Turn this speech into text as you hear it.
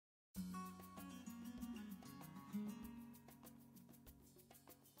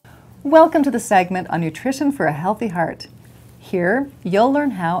Welcome to the segment on nutrition for a healthy heart. Here, you'll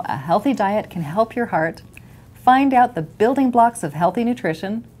learn how a healthy diet can help your heart, find out the building blocks of healthy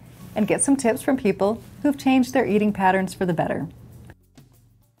nutrition, and get some tips from people who've changed their eating patterns for the better.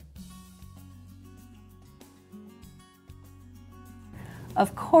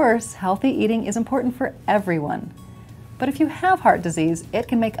 Of course, healthy eating is important for everyone. But if you have heart disease, it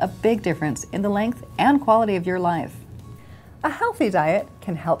can make a big difference in the length and quality of your life. A healthy diet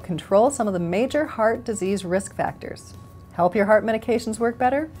can help control some of the major heart disease risk factors, help your heart medications work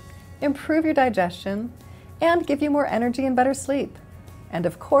better, improve your digestion, and give you more energy and better sleep. And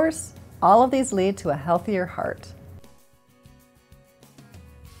of course, all of these lead to a healthier heart.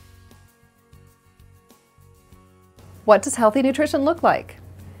 What does healthy nutrition look like?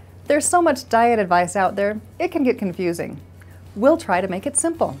 There's so much diet advice out there, it can get confusing. We'll try to make it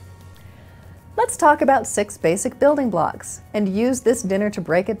simple. Let's talk about 6 basic building blocks and use this dinner to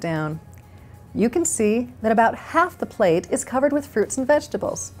break it down. You can see that about half the plate is covered with fruits and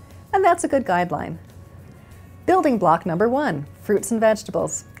vegetables, and that's a good guideline. Building block number 1, fruits and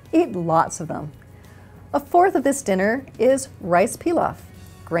vegetables. Eat lots of them. A fourth of this dinner is rice pilaf.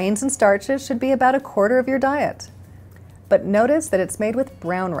 Grains and starches should be about a quarter of your diet. But notice that it's made with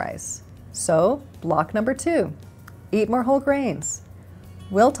brown rice. So, block number 2, eat more whole grains.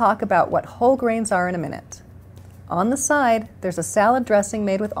 We'll talk about what whole grains are in a minute. On the side, there's a salad dressing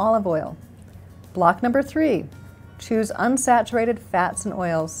made with olive oil. Block number 3, choose unsaturated fats and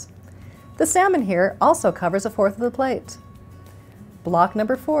oils. The salmon here also covers a fourth of the plate. Block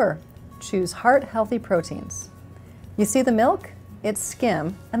number 4, choose heart-healthy proteins. You see the milk? It's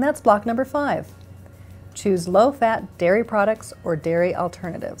skim, and that's block number 5. Choose low-fat dairy products or dairy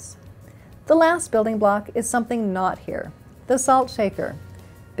alternatives. The last building block is something not here, the salt shaker.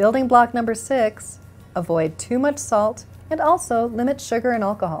 Building block number 6, avoid too much salt and also limit sugar and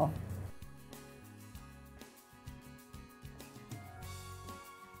alcohol.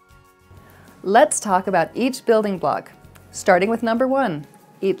 Let's talk about each building block, starting with number 1,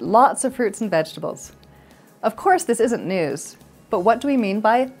 eat lots of fruits and vegetables. Of course, this isn't news, but what do we mean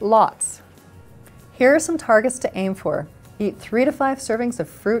by lots? Here are some targets to aim for. Eat 3 to 5 servings of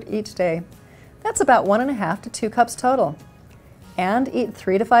fruit each day. That's about 1.5 to 2 cups total. And eat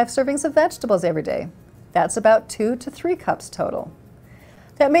 3 to 5 servings of vegetables every day. That's about 2 to 3 cups total.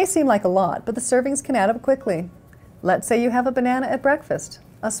 That may seem like a lot, but the servings can add up quickly. Let's say you have a banana at breakfast,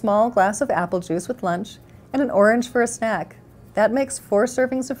 a small glass of apple juice with lunch, and an orange for a snack. That makes 4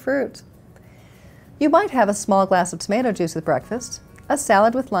 servings of fruit. You might have a small glass of tomato juice with breakfast, a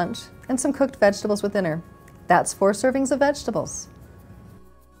salad with lunch, and some cooked vegetables with dinner. That's 4 servings of vegetables.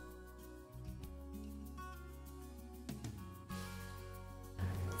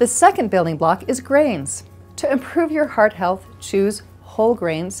 The second building block is grains. To improve your heart health, choose whole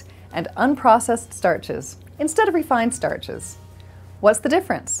grains and unprocessed starches instead of refined starches. What's the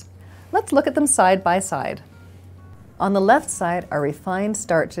difference? Let's look at them side by side. On the left side are refined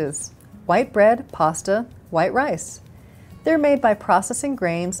starches, white bread, pasta, white rice. They're made by processing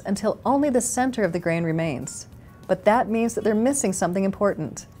grains until only the center of the grain remains, but that means that they're missing something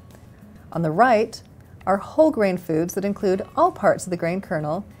important. On the right are whole grain foods that include all parts of the grain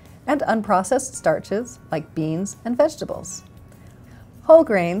kernel and unprocessed starches like beans and vegetables. Whole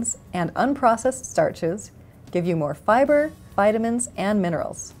grains and unprocessed starches give you more fiber, vitamins, and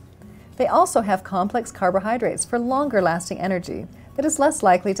minerals. They also have complex carbohydrates for longer lasting energy that is less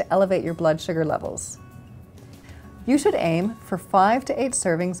likely to elevate your blood sugar levels. You should aim for 5 to 8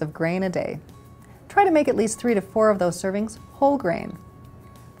 servings of grain a day. Try to make at least 3 to 4 of those servings whole grain.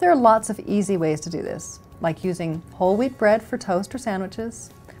 There are lots of easy ways to do this, like using whole wheat bread for toast or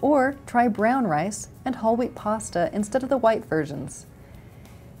sandwiches, or try brown rice and whole wheat pasta instead of the white versions.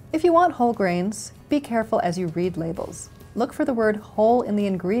 If you want whole grains, be careful as you read labels. Look for the word whole in the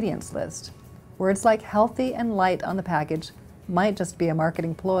ingredients list. Words like healthy and light on the package might just be a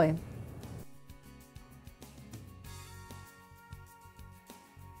marketing ploy.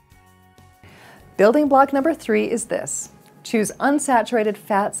 Building block number 3 is this. Choose unsaturated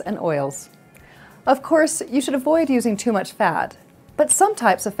fats and oils. Of course, you should avoid using too much fat, but some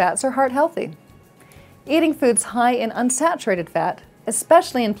types of fats are heart healthy. Eating foods high in unsaturated fat,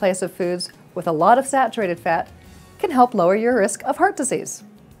 especially in place of foods with a lot of saturated fat, can help lower your risk of heart disease.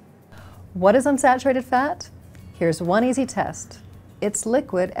 What is unsaturated fat? Here's one easy test. It's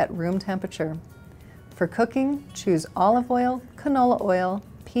liquid at room temperature. For cooking, choose olive oil, canola oil,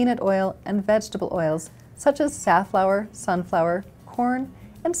 peanut oil, and vegetable oils such as safflower, sunflower, corn,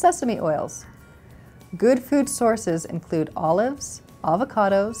 and sesame oils. Good food sources include olives,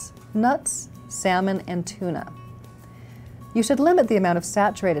 avocados, nuts, salmon, and tuna. You should limit the amount of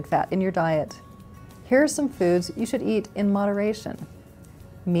saturated fat in your diet. Here are some foods you should eat in moderation.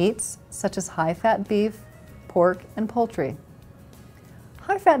 Meats, such as high-fat beef, pork, and poultry.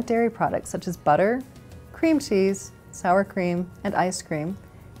 High-fat dairy products, such as butter, cream cheese, sour cream, and ice cream,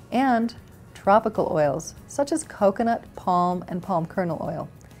 and tropical oils, such as coconut, palm, and palm kernel oil.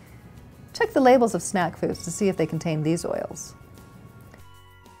 Check the labels of snack foods to see if they contain these oils.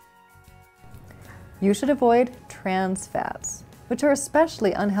 You should avoid trans fats, which are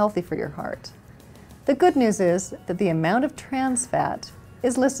especially unhealthy for your heart. The good news is that the amount of trans fat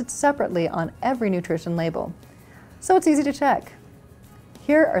is listed separately on every nutrition label, so it's easy to check.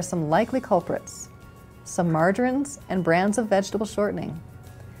 Here are some likely culprits: some margarines and brands of vegetable shortening,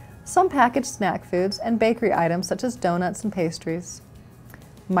 some packaged snack foods and bakery items such as donuts and pastries,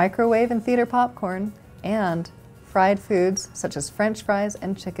 microwave and theater popcorn, and fried foods such as French fries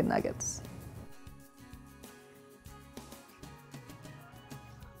and chicken nuggets.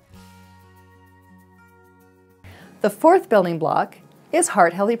 The fourth building block is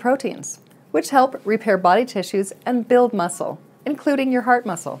heart-healthy proteins, which help repair body tissues and build muscle, including your heart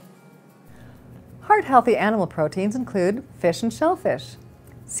muscle. Heart-healthy animal proteins include fish and shellfish,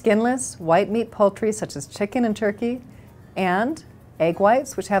 skinless, white meat poultry such as chicken and turkey, and egg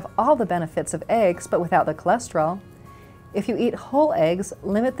whites, which have all the benefits of eggs but without the cholesterol. If you eat whole eggs,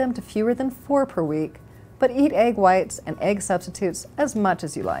 limit them to fewer than 4 per week, but eat egg whites and egg substitutes as much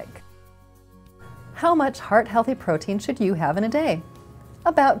as you like. How much heart-healthy protein should you have in a day?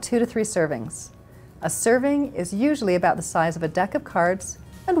 About 2 to 3 servings. A serving is usually about the size of a deck of cards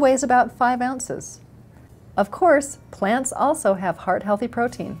and weighs about 5 ounces. Of course, plants also have heart-healthy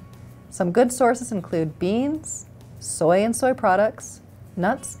protein. Some good sources include beans, soy and soy products,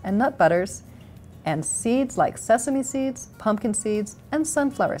 nuts and nut butters, and seeds like sesame seeds, pumpkin seeds, and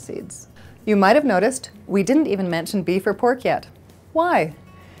sunflower seeds. You might have noticed we didn't even mention beef or pork yet. Why?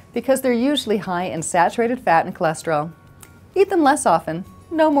 Because they're usually high in saturated fat and cholesterol. Eat them less often,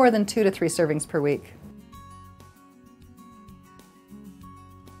 no more than 2 to 3 servings per week.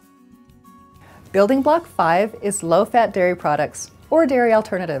 Building block 5 is low-fat dairy products, or dairy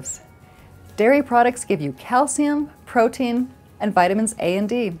alternatives. Dairy products give you calcium, protein, and vitamins A and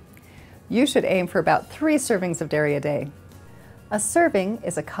D. You should aim for about 3 servings of dairy a day. A serving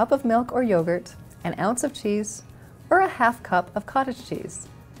is a cup of milk or yogurt, an ounce of cheese, or a half cup of cottage cheese.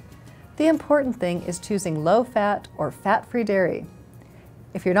 The important thing is choosing low-fat or fat-free dairy.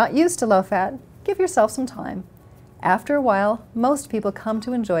 If you're not used to low-fat, give yourself some time. After a while, most people come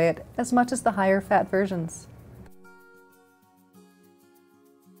to enjoy it as much as the higher-fat versions.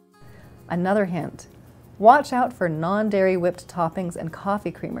 Another hint: watch out for non-dairy whipped toppings and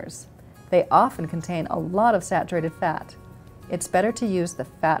coffee creamers. They often contain a lot of saturated fat. It's better to use the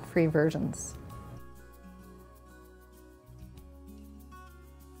fat-free versions.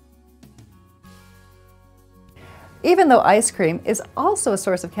 Even though ice cream is also a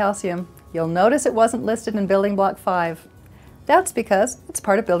source of calcium, you'll notice it wasn't listed in building block 5. That's because it's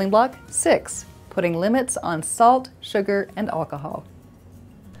part of building block 6, putting limits on salt, sugar, and alcohol.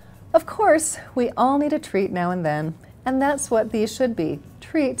 Of course, we all need a treat now and then, and that's what these should be,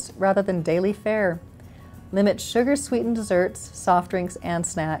 treats rather than daily fare. Limit sugar-sweetened desserts, soft drinks, and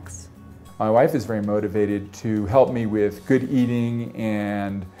snacks. My wife is very motivated to help me with good eating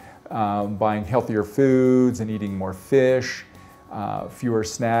and buying healthier foods and eating more fish, fewer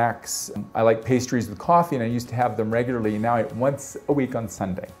snacks. I like pastries with coffee, and I used to have them regularly. Now once a week on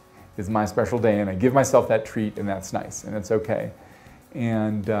Sunday is my special day, and I give myself that treat, and that's nice, and it's okay.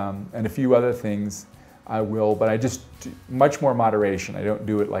 And a few other things I will, but I just much more moderation. I don't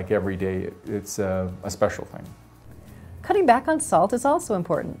do it like every day. It's a special thing. Cutting back on salt is also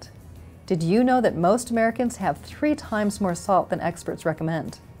important. Did you know that most Americans have 3 times more salt than experts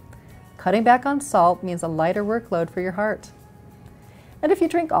recommend? Cutting back on salt means a lighter workload for your heart. And if you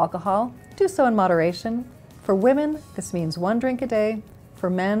drink alcohol, do so in moderation. For women, this means 1 drink a day.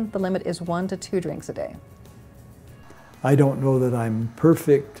 For men, the limit is 1 to 2 drinks a day. I don't know that I'm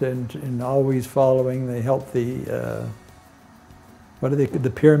perfect and always following the healthy, the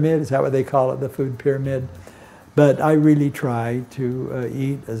pyramid, is that what they call it, the food pyramid? But I really try to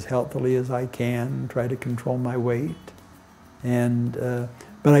eat as healthily as I can, try to control my weight.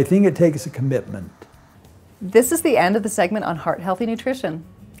 But I think it takes a commitment. This is the end of the segment on heart-healthy nutrition.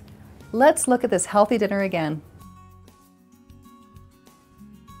 Let's look at this healthy dinner again.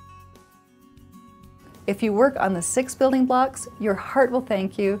 If you work on the 6 building blocks, your heart will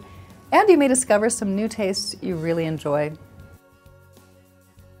thank you, and you may discover some new tastes you really enjoy.